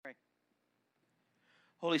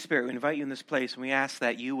Holy Spirit, we invite you in this place, and we ask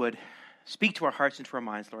that you would speak to our hearts and to our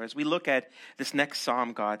minds, Lord, as we look at this next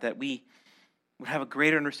psalm, God, that we would have a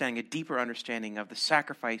greater understanding, a deeper understanding of the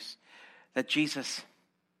sacrifice that Jesus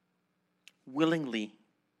willingly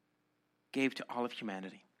gave to all of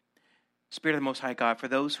humanity. Spirit of the Most High God, for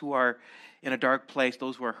those who are in a dark place,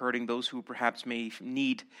 those who are hurting, those who perhaps may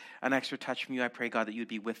need an extra touch from you, I pray, God, that you would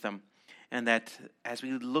be with them. And that as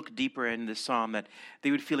we look deeper in this psalm, that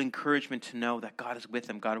they would feel encouragement to know that God is with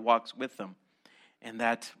them, God walks with them. And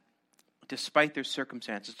that despite their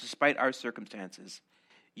circumstances, despite our circumstances,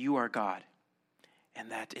 you are God.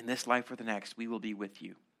 And that in this life or the next, we will be with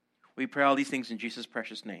you. We pray all these things in Jesus'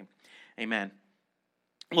 precious name. Amen.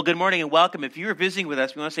 Well, good morning and welcome. If you're visiting with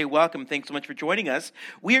us, we want to say welcome. Thanks so much for joining us.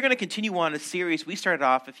 We are going to continue on a series we started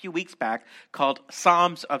off a few weeks back called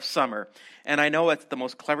Psalms of Summer. And I know it's the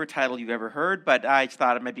most clever title you've ever heard, but I just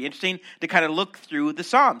thought it might be interesting to kind of look through the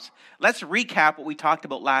Psalms. Let's recap what we talked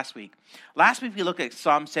about last week. Last week we looked at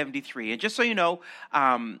Psalm 73. And just so you know,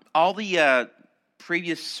 all the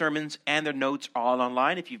previous sermons and their notes are all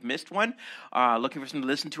online. If you've missed one, looking for something to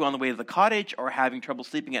listen to on the way to the cottage or having trouble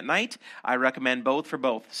sleeping at night, I recommend both for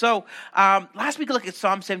both. So last week we looked at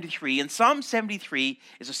Psalm 73, and Psalm 73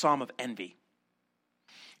 is a psalm of envy.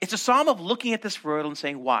 It's a psalm of looking at this world and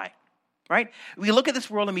saying, why? Right? We look at this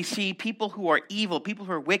world and we see people who are evil, people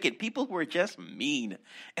who are wicked, people who are just mean,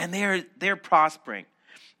 and they're prospering.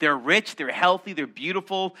 They're rich, they're healthy, they're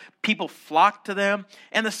beautiful, people flock to them.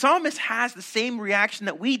 And the psalmist has the same reaction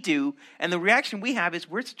that we do, and the reaction we have is,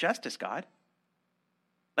 where's justice, God?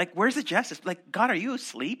 Like, where's the justice? Like, God, are you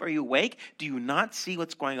asleep? Are you awake? Do you not see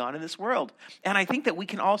what's going on in this world? And I think that we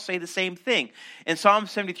can all say the same thing. In Psalm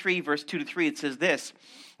 73, verse 2-3, it says this,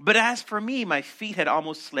 "But as for me, my feet had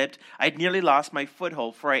almost slipped. I'd nearly lost my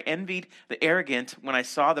foothold, for I envied the arrogant when I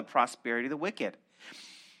saw the prosperity of the wicked."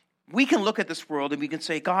 We can look at this world and we can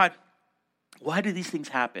say, God, why do these things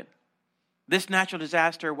happen? This natural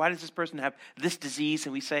disaster, why does this person have this disease?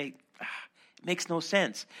 And we say, it makes no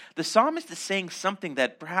sense. The psalmist is saying something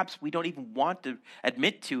that perhaps we don't even want to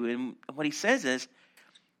admit to. And what he says is,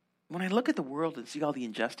 when I look at the world and see all the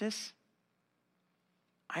injustice,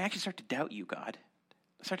 I actually start to doubt you, God.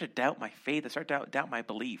 I start to doubt my faith. I start to doubt my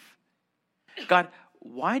belief. God,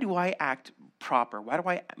 why do I act proper? Why do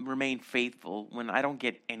I remain faithful when I don't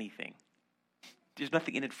get anything? There's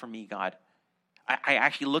nothing in it for me, God. I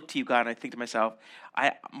actually look to you, God, and I think to myself,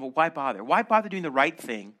 why bother? Why bother doing the right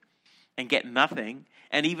thing and get nothing?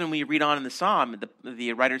 And even when you read on in the psalm,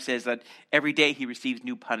 the writer says that every day he receives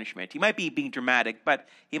new punishment. He might be being dramatic, but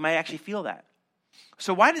he might actually feel that.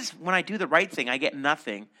 So why does, when I do the right thing, I get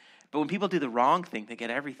nothing, but when people do the wrong thing, they get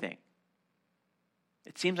everything?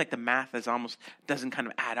 It seems like the math doesn't kind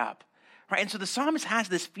of add up. Right? And so the psalmist has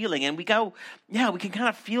this feeling, and we go, yeah, we can kind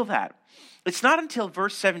of feel that. It's not until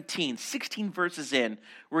verse 17, 16 verses in,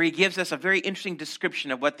 where he gives us a very interesting description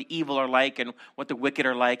of what the evil are like and what the wicked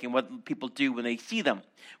are like and what people do when they see them.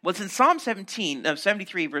 Well, it's in Psalm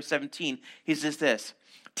 73, verse 17, he says this,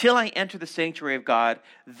 "Till I enter the sanctuary of God,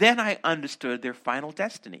 then I understood their final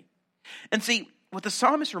destiny." And see, what the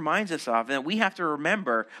psalmist reminds us of, and we have to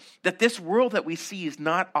remember that this world that we see is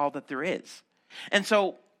not all that there is. And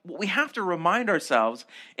so what we have to remind ourselves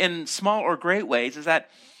in small or great ways is that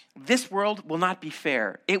this world will not be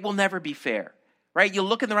fair. It will never be fair, right? You're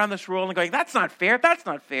looking around this world and going, that's not fair, that's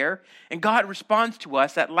not fair. And God responds to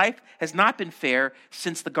us that life has not been fair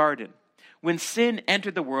since the garden. When sin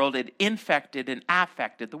entered the world, it infected and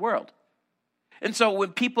affected the world. And so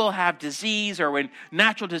when people have disease or when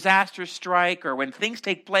natural disasters strike or when things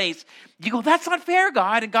take place, you go, that's not fair,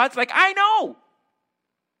 God. And God's like, I know.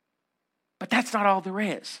 But that's not all there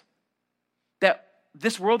is. That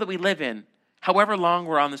this world that we live in, however long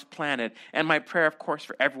we're on this planet, and my prayer, of course,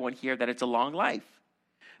 for everyone here, that it's a long life.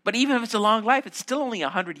 But even if it's a long life, it's still only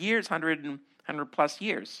 100 years, 100 plus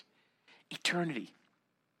years. Eternity.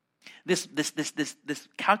 This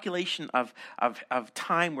calculation of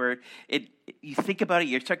time where you think about it,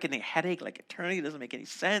 you start getting a headache, like eternity doesn't make any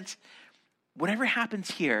sense. Whatever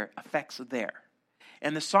happens here affects there.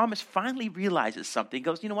 And the psalmist finally realizes something. He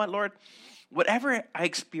goes, you know what, Lord? Whatever I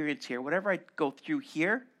experience here, whatever I go through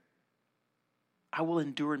here, I will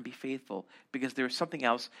endure and be faithful because there is something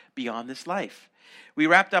else beyond this life. We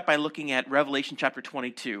wrapped up by looking at Revelation chapter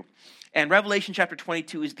 22. And Revelation chapter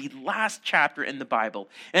 22 is the last chapter in the Bible.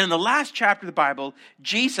 And in the last chapter of the Bible,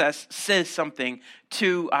 Jesus says something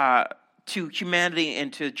to humanity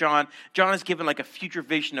and to John. John is given like a future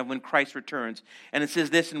vision of when Christ returns. And it says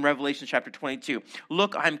this in Revelation chapter 22.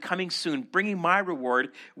 "Look, I'm coming soon, bringing my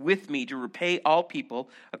reward with me to repay all people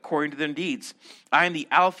according to their deeds. I am the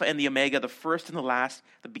Alpha and the Omega, the first and the last,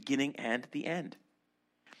 the beginning and the end."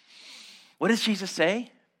 What does Jesus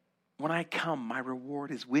say? When I come, my reward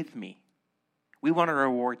is with me. We want a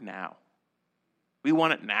reward now. We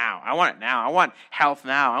want it now. I want it now. I want health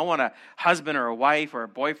now. I want a husband or a wife or a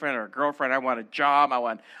boyfriend or a girlfriend. I want a job. I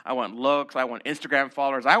want looks. I want Instagram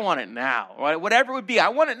followers. I want it now. Whatever it would be, I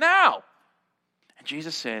want it now. And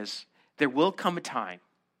Jesus says, there will come a time,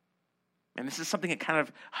 and this is something that kind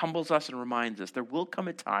of humbles us and reminds us, there will come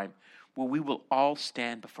a time where we will all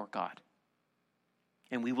stand before God,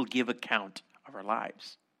 and we will give account of our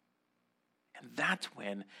lives. And that's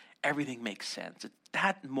when everything makes sense. At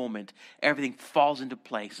that moment, everything falls into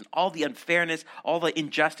place. And all the unfairness, all the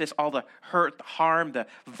injustice, all the hurt, the harm, the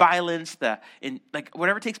violence,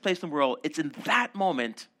 whatever takes place in the world, it's in that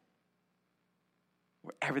moment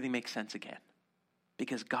where everything makes sense again.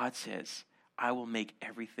 Because God says, I will make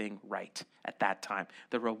everything right at that time.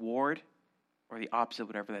 The reward, or the opposite,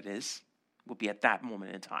 whatever that is, will be at that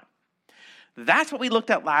moment in time. That's what we looked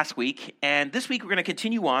at last week, and this week we're going to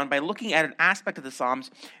continue on by looking at an aspect of the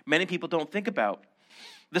Psalms many people don't think about.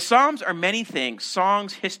 The Psalms are many things,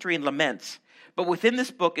 songs, history, and laments, but within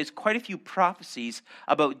this book is quite a few prophecies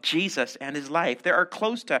about Jesus and his life. There are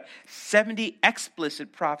close to 70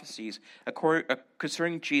 explicit prophecies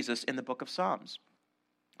concerning Jesus in the book of Psalms.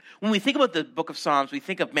 When we think about the book of Psalms, we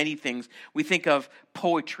think of many things. We think of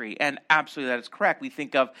poetry, and absolutely that is correct. We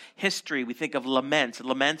think of history. We think of laments.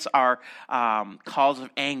 Laments are calls of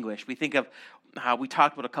anguish. We think of, we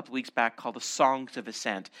talked about a couple of weeks back, called the songs of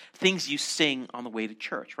ascent, things you sing on the way to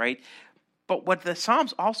church, right? But what the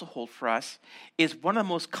Psalms also hold for us is one of the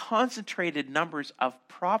most concentrated numbers of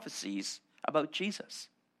prophecies about Jesus.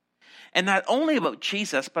 And not only about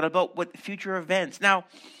Jesus, but about what future events. Now,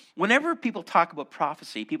 whenever people talk about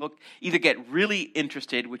prophecy, people either get really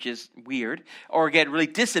interested, which is weird, or get really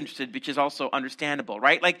disinterested, which is also understandable,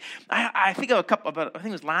 right? Like, I think of I think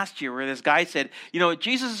it was last year, where this guy said,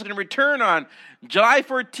 Jesus is going to return on July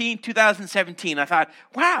 14, 2017. I thought,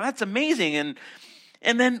 wow, that's amazing.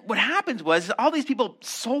 And then what happens was all these people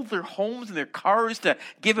sold their homes and their cars to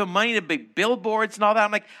give him money to big billboards and all that.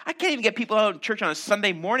 I'm like, I can't even get people out in church on a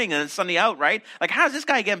Sunday morning and then Sunday out, right? Like, how's this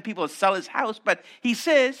guy getting people to sell his house? But he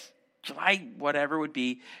says, July, whatever it would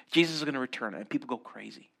be, Jesus is going to return. And people go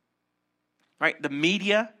crazy, right? The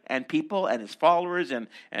media and people and his followers and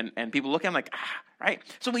people look at him like, right?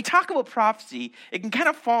 So when we talk about prophecy, it can kind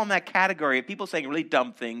of fall in that category of people saying really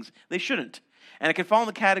dumb things they shouldn't. And it can fall in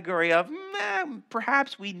the category of,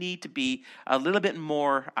 perhaps we need to be a little bit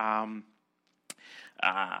more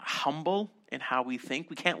humble in how we think.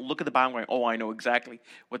 We can't look at the Bible going, oh, I know exactly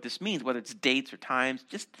what this means, whether it's dates or times.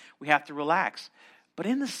 Just, we have to relax. But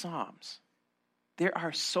in the Psalms, there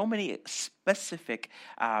are so many specific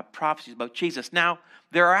prophecies about Jesus. Now,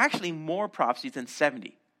 there are actually more prophecies than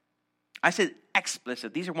 70. I said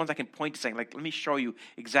explicit. These are ones I can point to saying, like, let me show you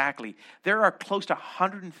exactly. There are close to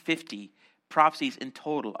 150 prophecies in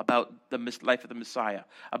total about the life of the Messiah,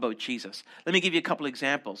 about Jesus. Let me give you a couple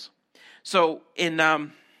examples. So in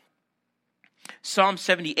Psalm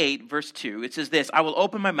 78, verse 2, it says this, I will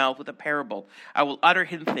open my mouth with a parable. I will utter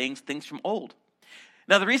hidden things from old.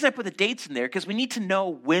 Now, the reason I put the dates in there, because we need to know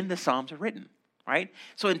when the Psalms are written, right?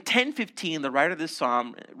 So in 1015, the writer of this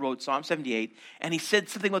psalm wrote Psalm 78, and he said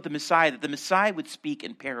something about the Messiah, that the Messiah would speak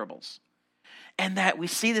in parables. And that we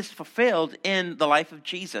see this fulfilled in the life of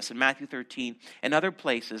Jesus in Matthew 13 and other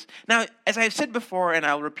places. Now, as I've said before, and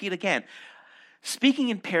I'll repeat again, speaking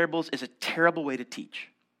in parables is a terrible way to teach.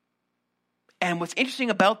 And what's interesting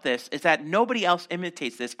about this is that nobody else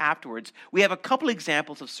imitates this afterwards. We have a couple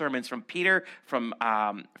examples of sermons from Peter, from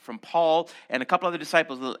Paul, and a couple other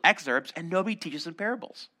disciples, little excerpts, and nobody teaches in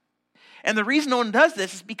parables. And the reason no one does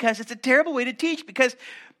this is because it's a terrible way to teach, because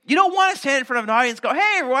you don't want to stand in front of an audience and go,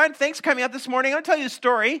 hey, everyone, thanks for coming out this morning. I'm going to tell you a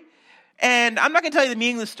story, and I'm not going to tell you the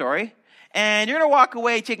meaning of the story, and you're going to walk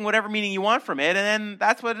away taking whatever meaning you want from it, and then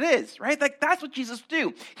that's what it is, right? Like, that's what Jesus would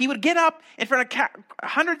do. He would get up in front of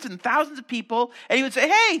hundreds and thousands of people, and he would say,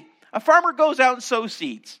 hey, a farmer goes out and sows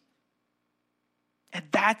seeds. And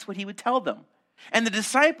that's what he would tell them. And the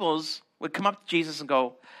disciples would come up to Jesus and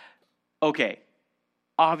go, okay,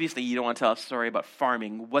 obviously you don't want to tell a story about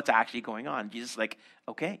farming. What's actually going on? Jesus is like,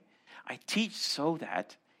 okay, I teach so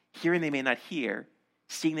that hearing they may not hear,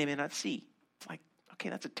 seeing they may not see. It's like, okay,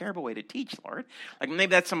 that's a terrible way to teach, Lord. Like,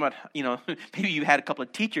 maybe that's somewhat, maybe you had a couple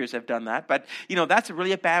of teachers have done that, but, that's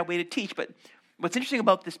really a bad way to teach. But what's interesting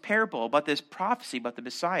about this parable, about this prophecy about the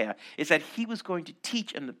Messiah, is that he was going to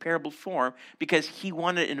teach in the parable form because he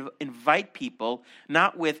wanted to invite people,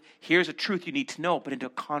 not with, here's a truth you need to know, but into a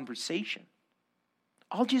conversation.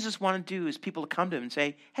 All Jesus wanted to do is people to come to him and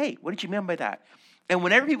say, hey, what did you mean by that? And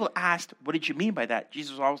whenever people asked, what did you mean by that?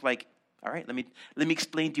 Jesus was always like, All right, let me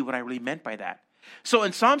explain to you what I really meant by that. So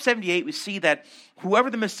in Psalm 78, we see that whoever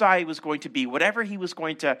the Messiah was going to be, whatever he was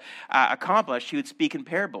going to accomplish, he would speak in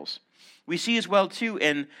parables. We see as well, too,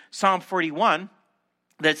 in Psalm 41,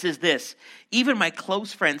 that says this: even my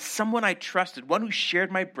close friend, someone I trusted, one who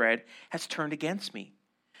shared my bread, has turned against me.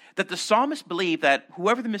 That the psalmist believed that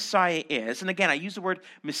whoever the Messiah is, and again, I use the word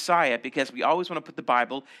Messiah because we always want to put the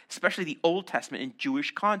Bible, especially the Old Testament, in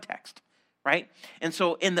Jewish context, right? And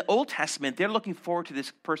so in the Old Testament, they're looking forward to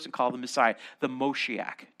this person called the Messiah, the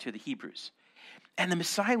Moshiach to the Hebrews. And the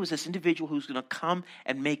Messiah was this individual who's going to come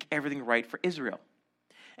and make everything right for Israel.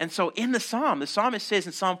 And so in the psalmist says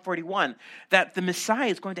in Psalm 41 that the Messiah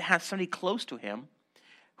is going to have somebody close to him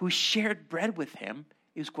who shared bread with him,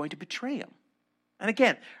 is going to betray him. And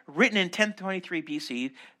again, written in 1023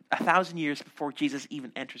 BC, 1,000 years before Jesus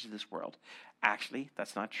even enters this world. Actually,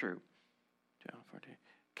 that's not true.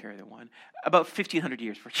 Carry the one. About 1,500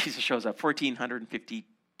 years before Jesus shows up.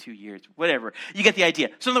 1,452 years, whatever. You get the idea.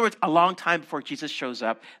 So in other words, a long time before Jesus shows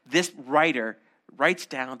up, this writer writes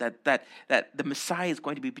down that the Messiah is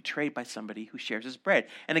going to be betrayed by somebody who shares his bread.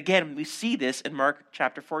 And again, we see this in Mark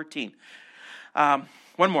chapter 14. One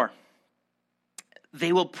more.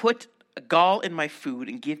 They will put gall in my food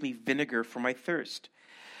and give me vinegar for my thirst.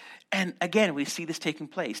 And again, we see this taking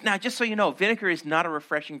place. Now, just so you know, vinegar is not a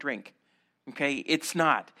refreshing drink. Okay, it's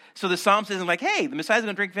not. So the psalmist isn't like, hey, the Messiah's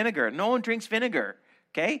going to drink vinegar. No one drinks vinegar.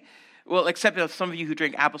 Okay? Well, except some of you who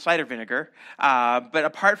drink apple cider vinegar. But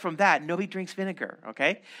apart from that, nobody drinks vinegar.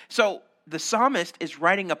 Okay? So the psalmist is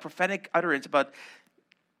writing a prophetic utterance about,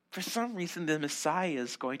 for some reason, the Messiah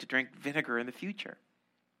is going to drink vinegar in the future.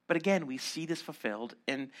 But again, we see this fulfilled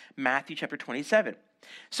in Matthew chapter 27.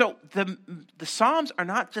 So the Psalms are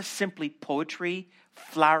not just simply poetry,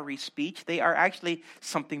 flowery speech. They are actually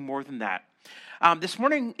something more than that. This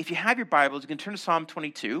morning, if you have your Bibles, you can turn to Psalm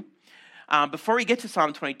 22. Before we get to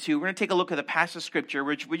Psalm 22, we're going to take a look at the passage of Scripture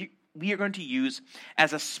which we are going to use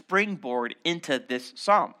as a springboard into this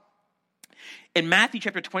psalm. In Matthew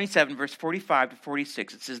chapter 27, verse 45 to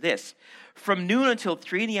 46, it says this: from noon until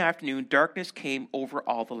 3 in the afternoon, darkness came over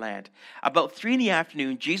all the land. About 3 in the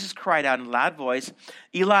afternoon, Jesus cried out in a loud voice,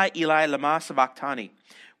 Eli, Eli, lama sabachthani,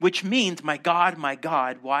 which means, my God,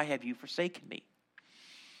 why have you forsaken me?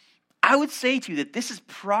 I would say to you that this is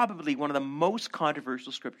probably one of the most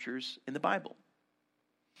controversial scriptures in the Bible.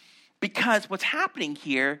 Because what's happening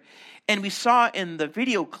here, and we saw in the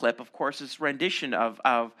video clip, of course, this rendition of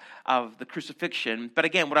the crucifixion. But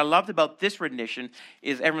again, what I loved about this rendition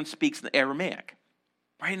is everyone speaks in Aramaic.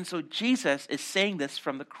 Right? And so Jesus is saying this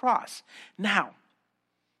from the cross. Now,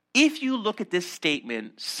 if you look at this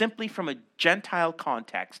statement simply from a Gentile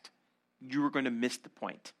context, you are going to miss the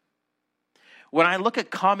point. When I look at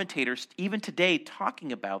commentators, even today,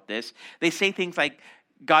 talking about this, they say things like,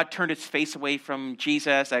 God turned his face away from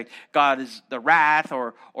Jesus, like God is the wrath,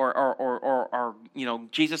 or you know,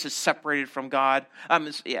 Jesus is separated from God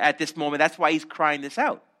at this moment. That's why he's crying this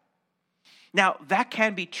out. Now, that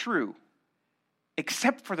can be true,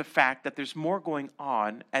 except for the fact that there's more going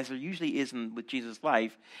on, as there usually is with Jesus'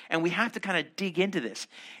 life, and we have to kind of dig into this.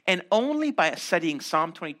 And only by studying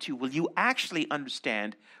Psalm 22 will you actually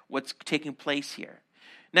understand what's taking place here.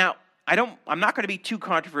 Now, I'm not going to be too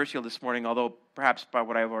controversial this morning, although perhaps by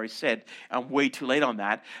what I've already said, I'm way too late on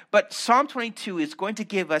that. But Psalm 22 is going to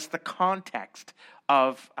give us the context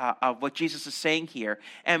of what Jesus is saying here.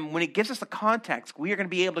 And when it gives us the context, we are going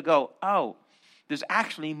to be able to go, oh, there's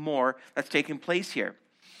actually more that's taking place here.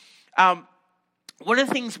 One of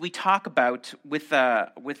the things we talk about with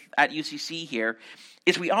at UCC here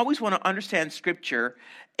is we always want to understand Scripture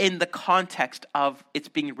in the context of it's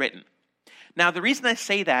being written. Now, the reason I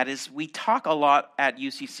say that is we talk a lot at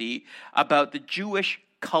UCC about the Jewish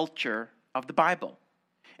culture of the Bible.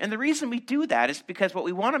 And the reason we do that is because what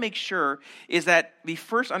we want to make sure is that we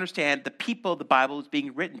first understand the people the Bible is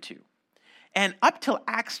being written to. And up till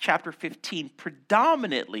Acts chapter 15,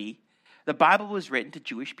 predominantly, the Bible was written to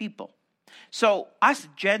Jewish people. So us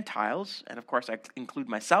Gentiles, and of course I include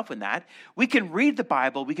myself in that, we can read the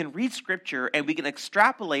Bible, we can read Scripture, and we can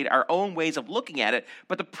extrapolate our own ways of looking at it.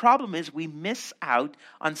 But the problem is we miss out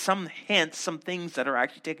on some hints, some things that are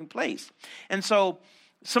actually taking place. And so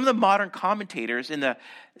some of the modern commentators in the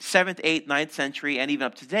 7th, 8th, 9th century, and even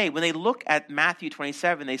up to today, when they look at Matthew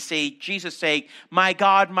 27, they see Jesus saying, my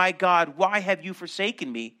God, why have you forsaken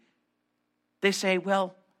me? They say,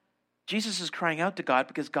 well, Jesus is crying out to God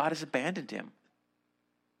because God has abandoned him.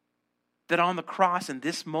 That on the cross in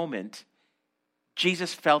this moment,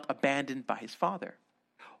 Jesus felt abandoned by his Father.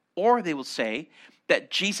 Or they will say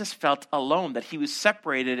that Jesus felt alone, that he was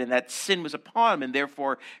separated and that sin was upon him, and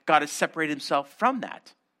therefore God has separated himself from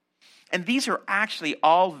that. And these are actually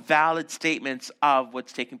all valid statements of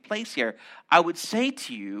what's taking place here. I would say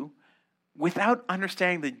to you, without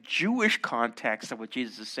understanding the Jewish context of what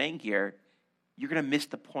Jesus is saying here, you're going to miss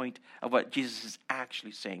the point of what Jesus is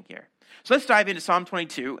actually saying here. So let's dive into Psalm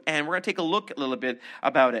 22, and we're going to take a look a little bit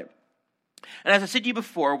about it. And as I said to you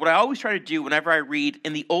before, what I always try to do whenever I read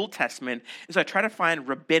in the Old Testament is I try to find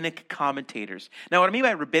rabbinic commentators. Now, what I mean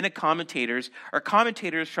by rabbinic commentators are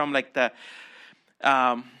commentators from like the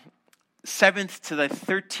 7th to the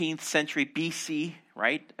 13th century BC,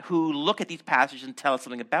 right, who look at these passages and tell us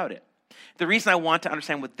something about it. The reason I want to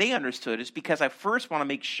understand what they understood is because I first want to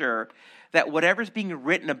make sure that whatever's being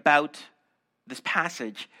written about this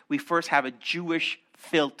passage, we first have a Jewish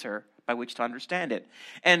filter by which to understand it.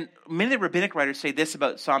 And many of the rabbinic writers say this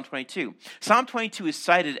about Psalm 22. Psalm 22 is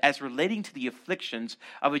cited as relating to the afflictions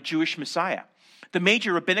of a Jewish Messiah. The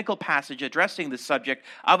major rabbinical passage addressing the subject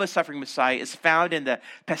of a suffering Messiah is found in the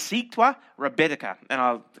Peshitta Rabbinica, and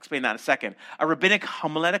I'll explain that in a second, a rabbinic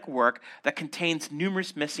homiletic work that contains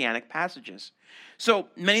numerous messianic passages. So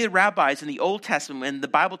many of the rabbis in the Old Testament, when the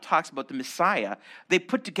Bible talks about the Messiah, they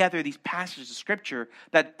put together these passages of Scripture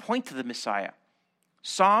that point to the Messiah.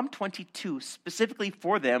 Psalm 22, specifically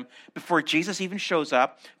for them, before Jesus even shows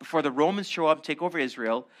up, before the Romans show up and take over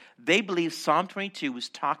Israel, they believe Psalm 22 was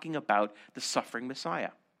talking about the suffering Messiah.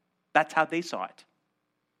 That's how they saw it.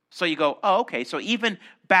 So you go, oh, okay, so even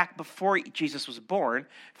back before Jesus was born,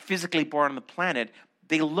 physically born on the planet,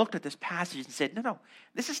 they looked at this passage and said, no,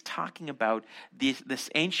 this is talking about this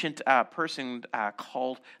ancient person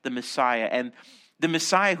called the Messiah. And the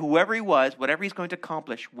Messiah, whoever he was, whatever he's going to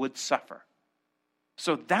accomplish, would suffer.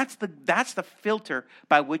 So that's the filter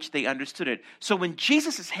by which they understood it. So when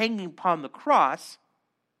Jesus is hanging upon the cross,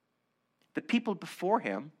 the people before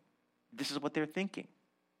him, this is what they're thinking.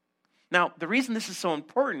 Now, the reason this is so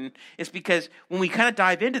important is because when we kind of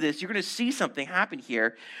dive into this, you're going to see something happen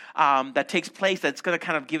here that takes place that's going to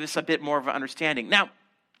kind of give us a bit more of an understanding. Now,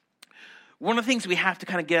 one of the things we have to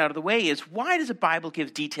kind of get out of the way is, why does the Bible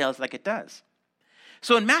give details like it does?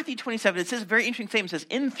 So in Matthew 27, it says a very interesting statement. It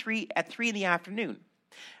says, at 3 in the afternoon.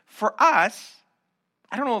 For us,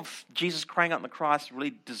 I don't know if Jesus crying out on the cross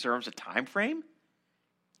really deserves a time frame.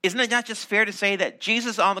 Isn't it not just fair to say that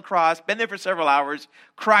Jesus on the cross, been there for several hours,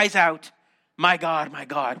 cries out, my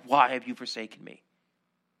God, why have you forsaken me?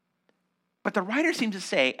 But the writer seems to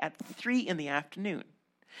say at 3 in the afternoon.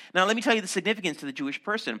 Now, let me tell you the significance to the Jewish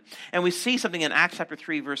person. And we see something in Acts chapter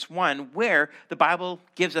 3, verse 1, where the Bible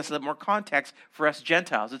gives us a little more context for us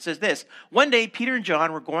Gentiles. It says this: one day, Peter and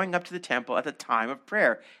John were going up to the temple at the time of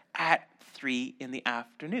prayer at 3 in the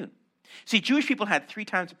afternoon. See, Jewish people had 3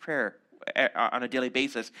 times of prayer on a daily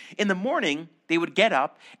basis. In the morning, they would get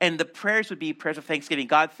up, and the prayers would be prayers of thanksgiving.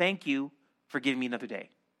 God, thank you for giving me another day.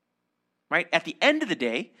 Right? At the end of the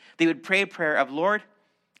day, they would pray a prayer of, Lord,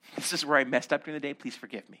 this is where I messed up during the day. Please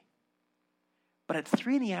forgive me. But at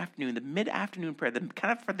 3 in the afternoon, the mid-afternoon prayer,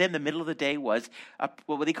 kind of for them, the middle of the day was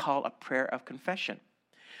what they call a prayer of confession.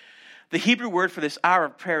 The Hebrew word for this hour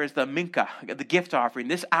of prayer is the mincha, the gift offering.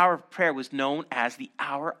 This hour of prayer was known as the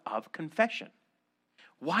hour of confession.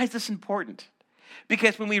 Why is this important?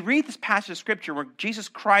 Because when we read this passage of Scripture where Jesus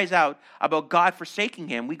cries out about God forsaking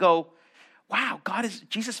him, we go, wow,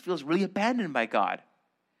 Jesus feels really abandoned by God.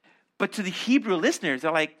 But to the Hebrew listeners,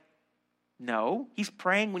 they're like, no, he's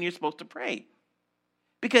praying when you're supposed to pray.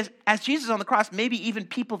 Because as Jesus is on the cross, maybe even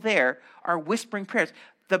people there are whispering prayers.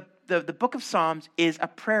 The book of Psalms is a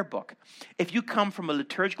prayer book. If you come from a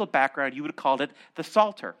liturgical background, you would have called it the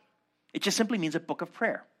Psalter. It just simply means a book of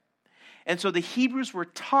prayer. And so the Hebrews were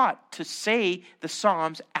taught to say the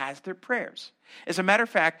Psalms as their prayers. As a matter of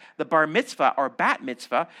fact, the bar mitzvah or bat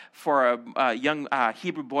mitzvah for a young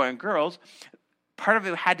Hebrew boy and girls, part of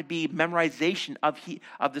it had to be memorization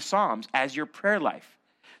of the Psalms as your prayer life.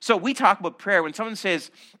 So we talk about prayer. When someone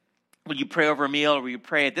says, will you pray over a meal or will you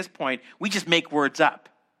pray at this point, we just make words up.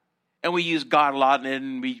 And we use God a lot,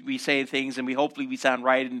 and we say things, and hopefully we sound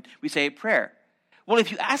right, and we say a prayer. Well,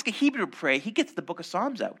 if you ask a Hebrew to pray, he gets the book of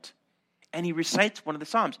Psalms out, and he recites one of the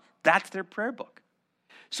Psalms. That's their prayer book.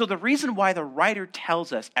 So the reason why the writer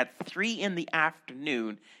tells us at 3 in the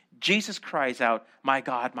afternoon, Jesus cries out, my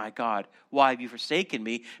God, why have you forsaken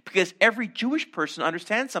me? Because every Jewish person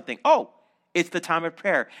understands something. Oh, it's the time of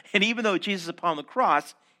prayer. And even though Jesus is upon the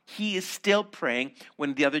cross, he is still praying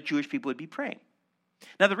when the other Jewish people would be praying.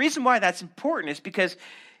 Now, the reason why that's important is because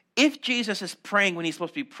if Jesus is praying when he's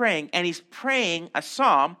supposed to be praying, and he's praying a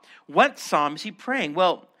psalm, what psalm is he praying?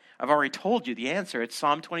 Well, I've already told you the answer. It's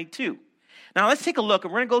Psalm 22. Now let's take a look,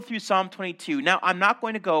 and we're going to go through Psalm 22. Now, I'm not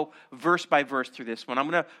going to go verse by verse through this one. I'm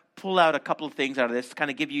going to pull out a couple of things out of this to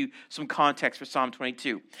kind of give you some context for Psalm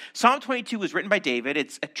 22. Psalm 22 was written by David.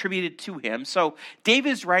 It's attributed to him. So David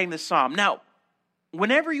is writing the psalm. Now,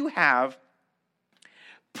 whenever you have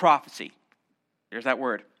prophecy, there's that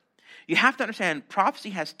word, you have to understand prophecy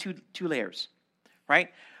has two layers, right?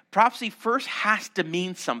 Prophecy first has to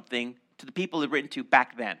mean something to the people it's written to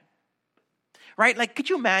back then. Right? Like, could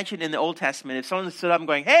you imagine in the Old Testament if someone stood up and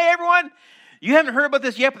going, hey, everyone, you haven't heard about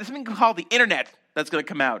this yet, but there's something called the internet that's going to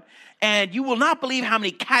come out. And you will not believe how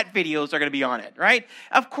many cat videos are going to be on it, right?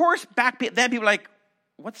 Of course, back then people were like,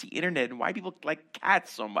 what's the internet and why do people like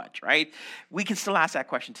cats so much, right? We can still ask that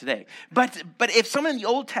question today. But if someone in the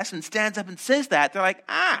Old Testament stands up and says that, they're like,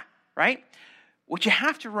 right? What you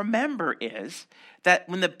have to remember is that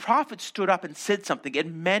when the prophet stood up and said something, it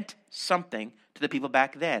meant something to the people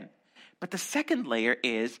back then. But the second layer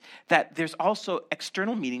is that there's also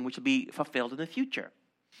external meaning which will be fulfilled in the future.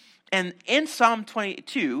 And in Psalm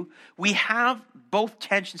 22, we have both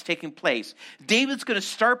tensions taking place. David's going to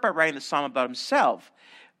start by writing the psalm about himself,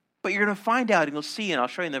 but you're going to find out, and you'll see, and I'll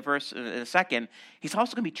show you in the verse in a second, he's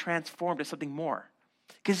also going to be transformed to something more.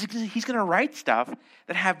 Because he's going to write stuff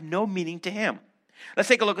that have no meaning to him. Let's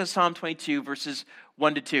take a look at Psalm 22, verses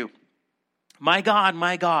 1 to 2. My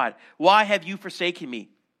God, why have you forsaken me?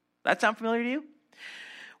 That sound familiar to you?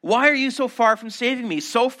 Why are you so far from saving me,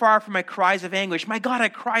 so far from my cries of anguish? My God, I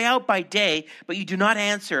cry out by day, but you do not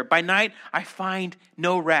answer. By night, I find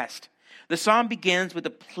no rest. The psalm begins with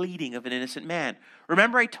the pleading of an innocent man.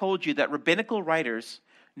 Remember, I told you that rabbinical writers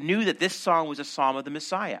knew that this song was a psalm of the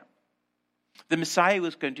Messiah. The Messiah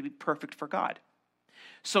was going to be perfect for God.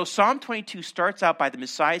 So Psalm 22 starts out by the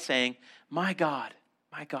Messiah saying, my God,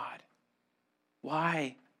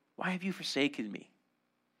 why have you forsaken me?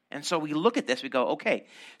 And so we look at this, we go, okay,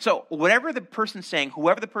 so whatever the person's saying,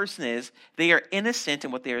 whoever the person is, they are innocent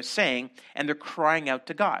in what they are saying, and they're crying out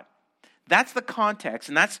to God. That's the context,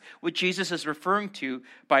 and that's what Jesus is referring to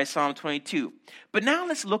by Psalm 22. But now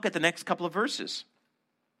let's look at the next couple of verses.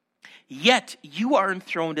 Yet you are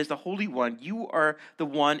enthroned as the Holy One. You are the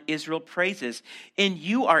one Israel praises. In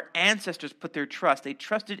you our ancestors put their trust. They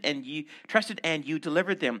trusted and you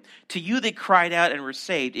delivered them. To you they cried out and were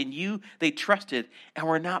saved. In you they trusted and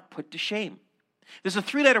were not put to shame. There's a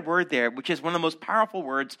three-letter word there, which is one of the most powerful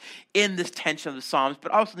words in this tension of the Psalms,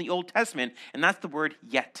 but also in the Old Testament, and that's the word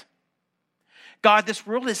yet. God, this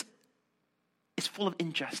world is full of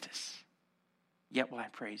injustice. Yet will I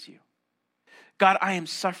praise you. God, I am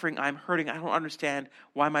suffering, I'm hurting, I don't understand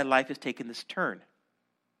why my life has taken this turn.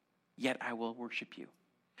 Yet I will worship you.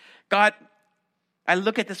 God, I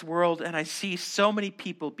look at this world and I see so many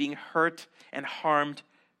people being hurt and harmed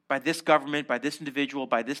by this government, by this individual,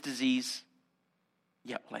 by this disease.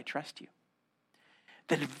 Yet will I trust you.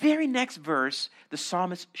 The very next verse, the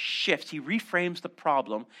psalmist shifts. He reframes the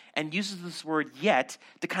problem and uses this word yet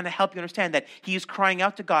to kind of help you understand that he is crying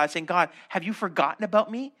out to God, saying, God, have you forgotten about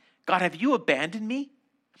me? God, have you abandoned me?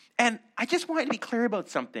 And I just want you to be clear about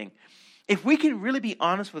something. If we can really be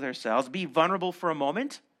honest with ourselves, be vulnerable for a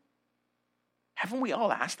moment, haven't we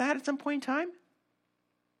all asked that at some point in time?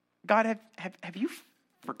 God, have you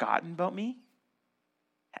forgotten about me?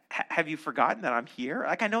 Have you forgotten that I'm here?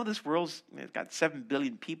 Like, I know this world's got 7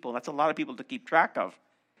 billion people. That's a lot of people to keep track of.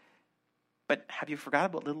 But have you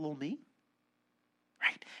forgotten about little old me?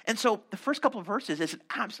 Right? And so the first couple of verses is an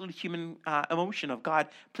absolute human emotion of, God,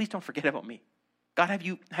 please don't forget about me. God, have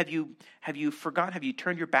you forgotten? Have you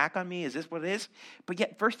turned your back on me? Is this what it is? But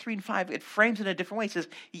yet, verse 3 and 5, it frames it in a different way. It says,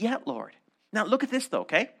 yet, Lord. Now, look at this, though,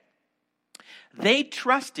 okay? They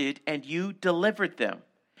trusted, and you delivered them,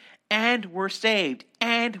 and were saved,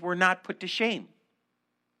 and were not put to shame.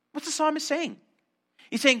 What's the psalmist saying?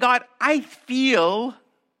 He's saying, God, I feel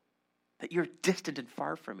that you're distant and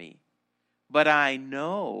far from me, but I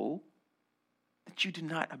know that you do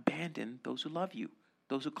not abandon those who love you,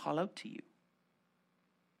 those who call out to you.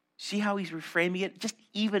 See how he's reframing it, just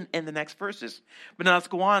even in the next verses. But now let's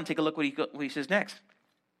go on and take a look what he says next.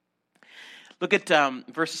 Look at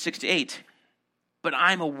verses 6 to 8. But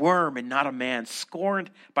I'm a worm and not a man,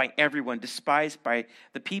 scorned by everyone, despised by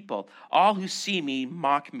the people. All who see me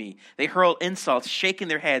mock me. They hurl insults, shaking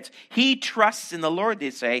their heads. He trusts in the Lord,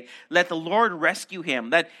 they say. Let the Lord rescue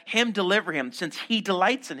him. Let him deliver him, since he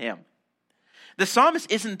delights in him. The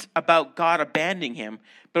psalmist isn't about God abandoning him,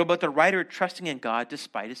 but about the writer trusting in God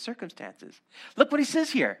despite his circumstances. Look what he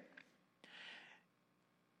says here.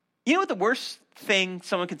 You know what the worst thing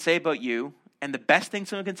someone can say about you, and the best thing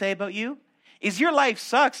someone can say about you, is your life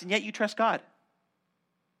sucks, and yet you trust God.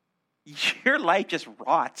 Your life just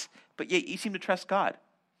rots, but yet you seem to trust God.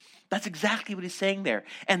 That's exactly what he's saying there.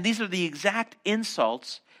 And these are the exact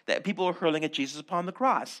insults that people are hurling at Jesus upon the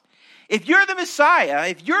cross. If you're the Messiah,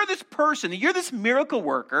 if you're this person, if you're this miracle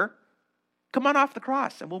worker, come on off the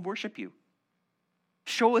cross and we'll worship you.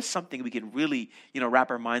 Show us something we can really, wrap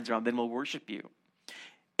our minds around, then we'll worship you.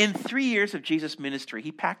 In 3 years of Jesus' ministry,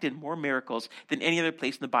 he packed in more miracles than any other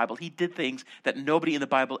place in the Bible. He did things that nobody in the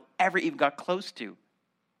Bible ever even got close to.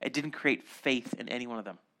 It didn't create faith in any one of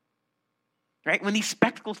them. Right? When these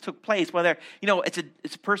spectacles took place, whether, it's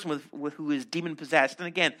a person with who is demon possessed, and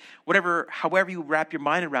again, however you wrap your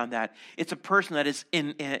mind around that, it's a person that is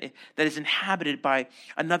inhabited by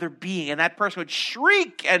another being, and that person would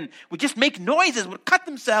shriek and would just make noises, would cut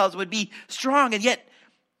themselves, would be strong, and yet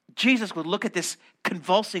Jesus would look at this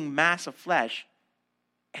convulsing mass of flesh,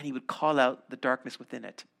 and he would call out the darkness within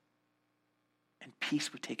it, and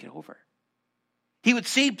peace would take it over. He would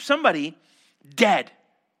see somebody dead.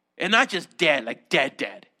 And not just dead, like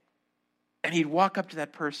dead. And he'd walk up to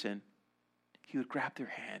that person. He would grab their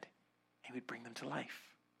hand. And he would bring them to life.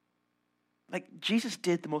 Like Jesus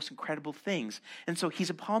did the most incredible things. And so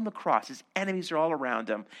he's upon the cross. His enemies are all around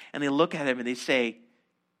him. And they look at him and they say,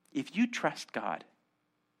 if you trust God,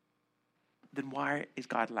 then why is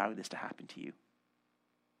God allowing this to happen to you?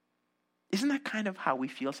 Isn't that kind of how we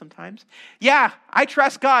feel sometimes? Yeah, I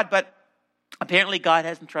trust God, but apparently God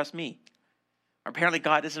hasn't trusted me. Or apparently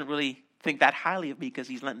God doesn't really think that highly of me because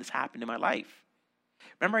he's letting this happen in my life.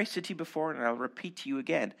 Remember I said to you before, and I'll repeat to you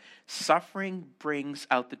again, suffering brings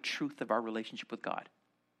out the truth of our relationship with God.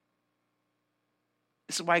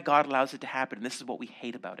 This is why God allows it to happen, and this is what we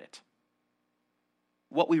hate about it.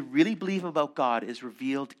 What we really believe about God is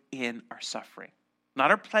revealed in our suffering. Not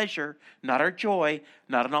our pleasure, not our joy,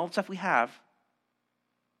 not in all the stuff we have.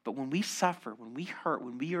 But when we suffer, when we hurt,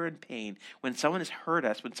 when we are in pain, when someone has hurt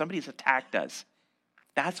us, when somebody has attacked us,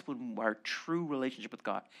 that's when our true relationship with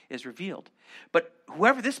God is revealed. But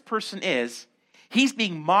whoever this person is, he's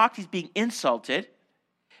being mocked, he's being insulted,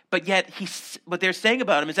 but yet what they're saying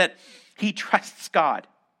about him is that he trusts God.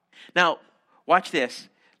 Now, watch this.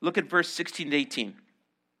 Look at verse 16 to 18.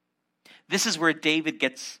 This is where David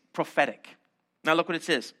gets prophetic. Now look what it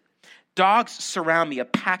says. Dogs surround me, a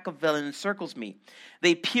pack of villains encircles me.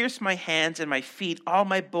 They pierce my hands and my feet, all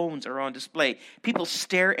my bones are on display. People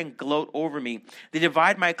stare and gloat over me. They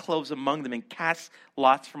divide my clothes among them and cast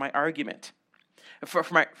lots for my argument, for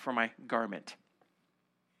my garment.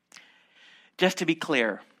 Just to be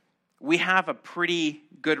clear, we have a pretty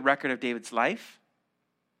good record of David's life.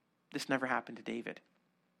 This never happened to David.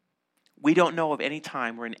 We don't know of any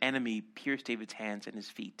time where an enemy pierced David's hands and his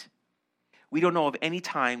feet. We don't know of any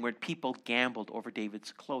time where people gambled over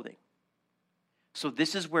David's clothing. So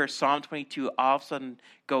this is where Psalm 22 all of a sudden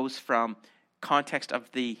goes from context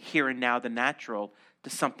of the here and now, the natural, to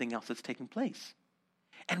something else that's taking place.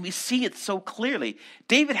 And we see it so clearly.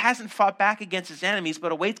 David hasn't fought back against his enemies,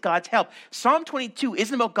 but awaits God's help. Psalm 22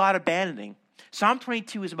 isn't about God abandoning. Psalm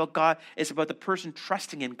 22 is about God, is about the person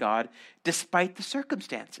trusting in God despite the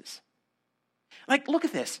circumstances. Like, look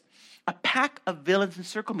at this. A pack of villains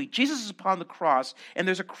encircle me. Jesus is upon the cross, and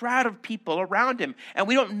there's a crowd of people around him. And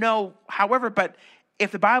we don't know, however, but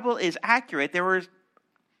if the Bible is accurate, there were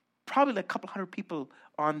probably like a couple hundred people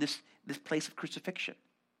on this place of crucifixion.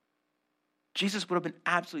 Jesus would have been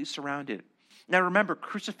absolutely surrounded. Now remember,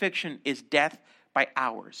 crucifixion is death by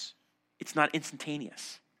hours. It's not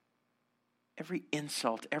instantaneous. Every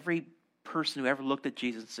insult, every person who ever looked at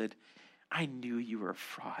Jesus and said, I knew you were a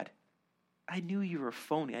fraud. I knew you were a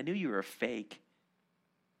phony. I knew you were a fake.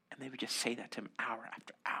 And they would just say that to him hour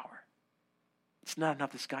after hour. It's not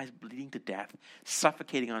enough. This guy's bleeding to death,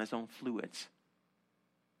 suffocating on his own fluids.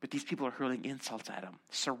 But these people are hurling insults at him,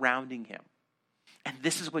 surrounding him. And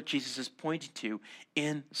this is what Jesus is pointing to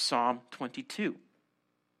in Psalm 22.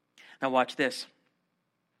 Now watch this.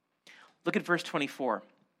 Look at verse 24.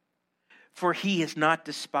 For he has not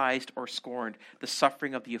despised or scorned the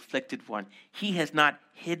suffering of the afflicted one. He has not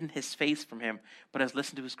hidden his face from him, but has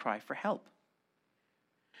listened to his cry for help.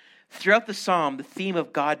 Throughout the psalm, the theme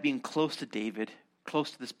of God being close to David,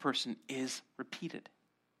 close to this person, is repeated.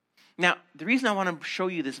 Now, the reason I want to show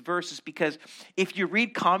you this verse is because if you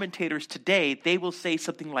read commentators today, they will say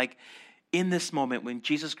something like, in this moment when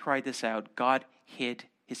Jesus cried this out, God hid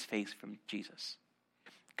his face from Jesus.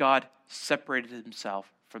 God separated himself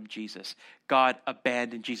from Jesus. God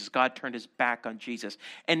abandoned Jesus. God turned his back on Jesus.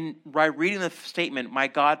 And by reading the statement, my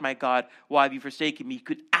God, why have you forsaken me? You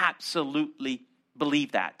could absolutely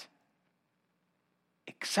believe that.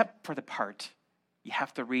 Except for the part, you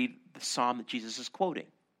have to read the psalm that Jesus is quoting.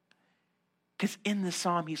 Because in the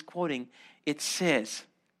psalm he's quoting, it says,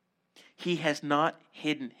 he has not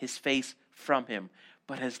hidden his face from him,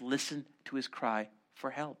 but has listened to his cry for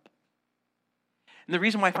help. And the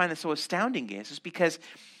reason why I find this so astounding is because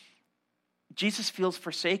Jesus feels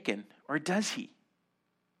forsaken, or does he?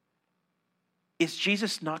 Is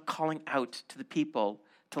Jesus not calling out to the people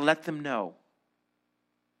to let them know,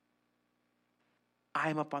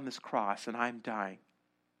 I'm up on this cross and I'm dying,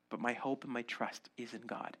 but my hope and my trust is in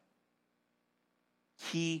God.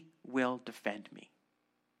 He will defend me.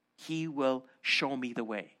 He will show me the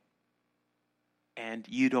way. And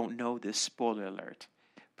you don't know this, spoiler alert,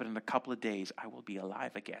 but in a couple of days I will be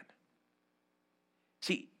alive again.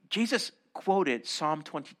 See, Jesus quoted Psalm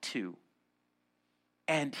 22,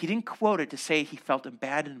 and he didn't quote it to say he felt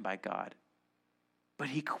abandoned by God, but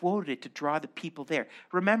he quoted it to draw the people there.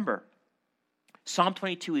 Remember, Psalm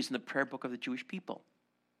 22 is in the prayer book of the Jewish people.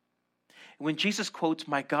 When Jesus quotes,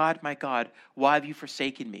 my God, why have you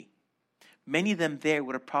forsaken me? Many of them there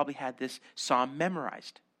would have probably had this psalm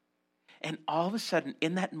memorized. And all of a sudden,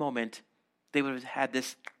 in that moment, they would have had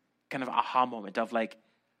this kind of aha moment of like,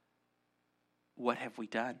 what have we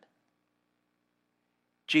done?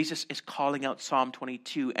 Jesus is calling out Psalm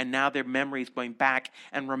 22, and now their memory is going back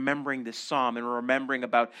and remembering this psalm and remembering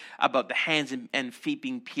about the hands and feet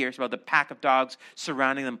being pierced, about the pack of dogs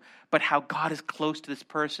surrounding them, but how God is close to this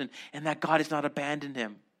person and that God has not abandoned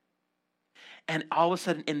him. And all of a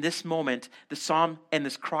sudden, in this moment, the psalm and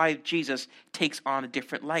this cry of Jesus takes on a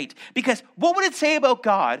different light. Because what would it say about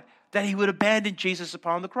God that he would abandon Jesus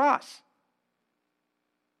upon the cross?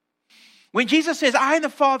 When Jesus says, I and the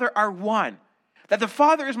Father are one, that the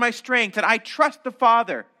Father is my strength, that I trust the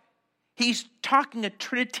Father, he's talking a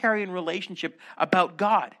Trinitarian relationship about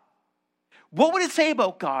God. What would it say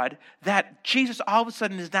about God that Jesus all of a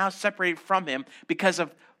sudden is now separated from him because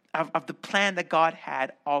of the plan that God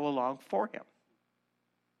had all along for him?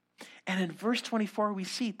 And in verse 24, we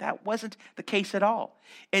see that wasn't the case at all.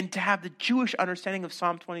 And to have the Jewish understanding of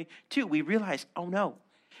Psalm 22, we realize, oh no,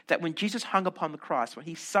 that when Jesus hung upon the cross, when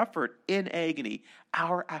he suffered in agony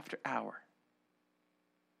hour after hour,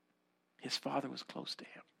 his Father was close to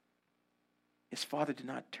him. His Father did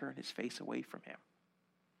not turn his face away from him.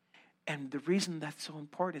 And the reason that's so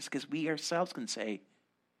important is because we ourselves can say,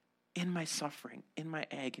 in my suffering, in my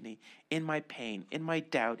agony, in my pain, in my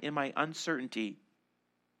doubt, in my uncertainty,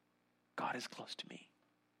 God is close to me.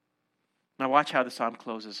 Now watch how the psalm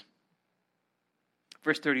closes.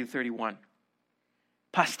 Verse 30 to 31.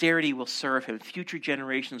 Posterity will serve him. Future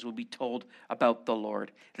generations will be told about the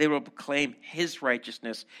Lord. They will proclaim his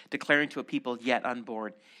righteousness, declaring to a people yet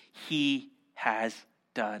unborn, he has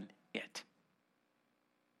done it.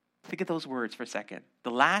 Think of those words for a second.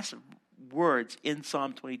 The last words in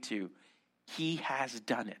Psalm 22, he has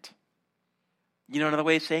done it. You know another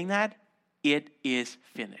way of saying that? It is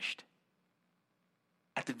finished.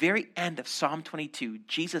 At the very end of Psalm 22,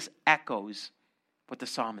 Jesus echoes what the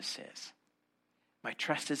psalmist says. My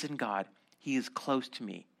trust is in God. He is close to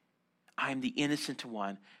me. I am the innocent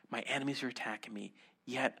one. My enemies are attacking me,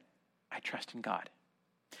 yet I trust in God.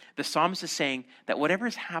 The psalmist is saying that whatever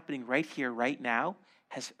is happening right here, right now,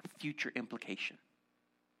 has future implication.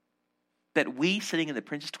 That we, sitting in the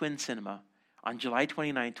Princess Twin Cinema on July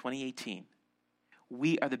 29, 2018,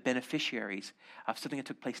 we are the beneficiaries of something that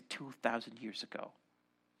took place 2,000 years ago.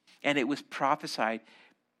 And it was prophesied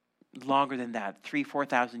longer than that,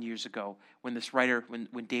 4,000 years ago, when this writer,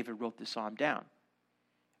 when David wrote this psalm down.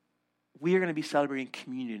 We are going to be celebrating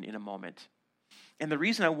communion in a moment. And the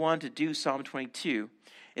reason I wanted to do Psalm 22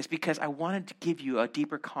 is because I wanted to give you a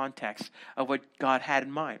deeper context of what God had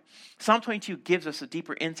in mind. Psalm 22 gives us a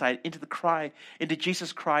deeper insight into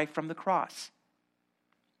Jesus' cry from the cross.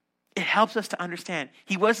 It helps us to understand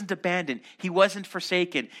he wasn't abandoned. He wasn't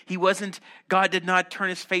forsaken. God did not turn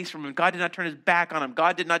his face from him. God did not turn his back on him.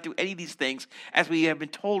 God did not do any of these things as we have been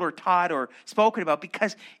told or taught or spoken about,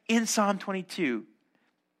 because in Psalm 22,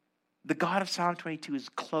 the God of Psalm 22 is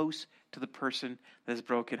close to the person that is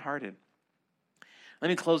brokenhearted. Let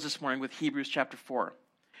me close this morning with Hebrews chapter 4.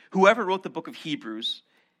 Whoever wrote the book of Hebrews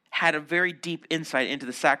had a very deep insight into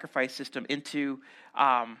the sacrifice system, into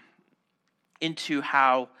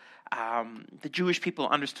how the Jewish people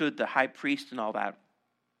understood the high priest and all that.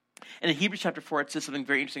 And in Hebrews chapter 4, it says something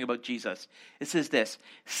very interesting about Jesus. It says this,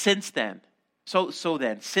 since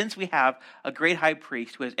we have a great high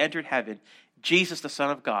priest who has entered heaven, Jesus, the Son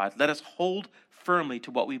of God, let us hold firmly to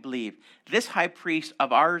what we believe. This high priest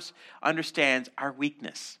of ours understands our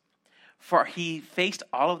weakness. For he faced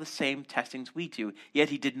all of the same testings we do, yet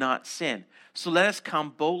he did not sin. So let us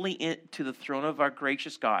come boldly to the throne of our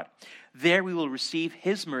gracious God. There we will receive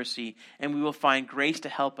his mercy, and we will find grace to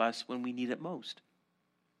help us when we need it most.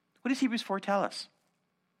 What does Hebrews 4 tell us?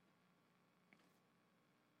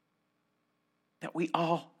 That that we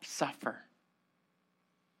all suffer,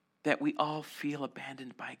 that we all feel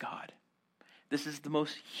abandoned by God. This is the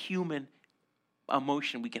most human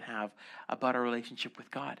emotion we can have about our relationship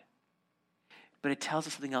with God. But it tells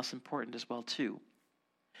us something else important as well too.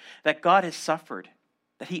 That God has suffered,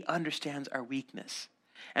 that he understands our weakness.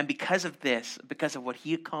 And because of this, because of what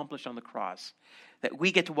he accomplished on the cross, that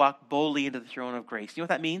we get to walk boldly into the throne of grace. You know what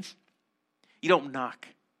that means? You don't knock.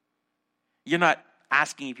 You're not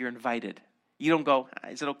asking if you're invited. You don't go,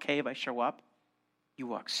 is it okay if I show up? You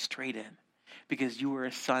walk straight in because you are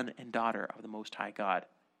a son and daughter of the Most High God.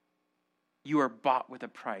 You are bought with a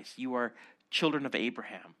price. You are children of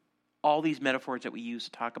Abraham. All these metaphors that we use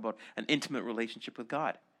to talk about an intimate relationship with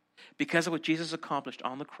God. Because of what Jesus accomplished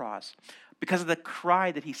on the cross, because of the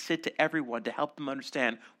cry that he said to everyone to help them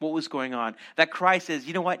understand what was going on, that cry says,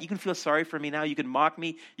 you know what, you can feel sorry for me now, you can mock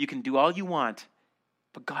me, you can do all you want,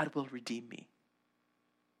 but God will redeem me.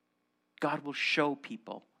 God will show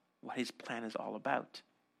people what his plan is all about.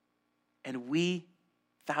 And we,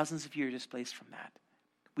 thousands of years displaced from that,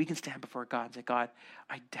 we can stand before God and say, God,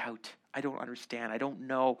 I doubt, I don't understand, I don't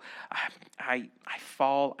know, I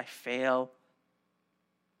fall, I fail.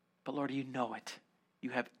 But Lord, you know it.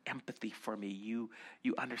 You have empathy for me. You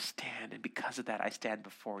understand. And because of that, I stand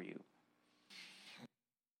before you.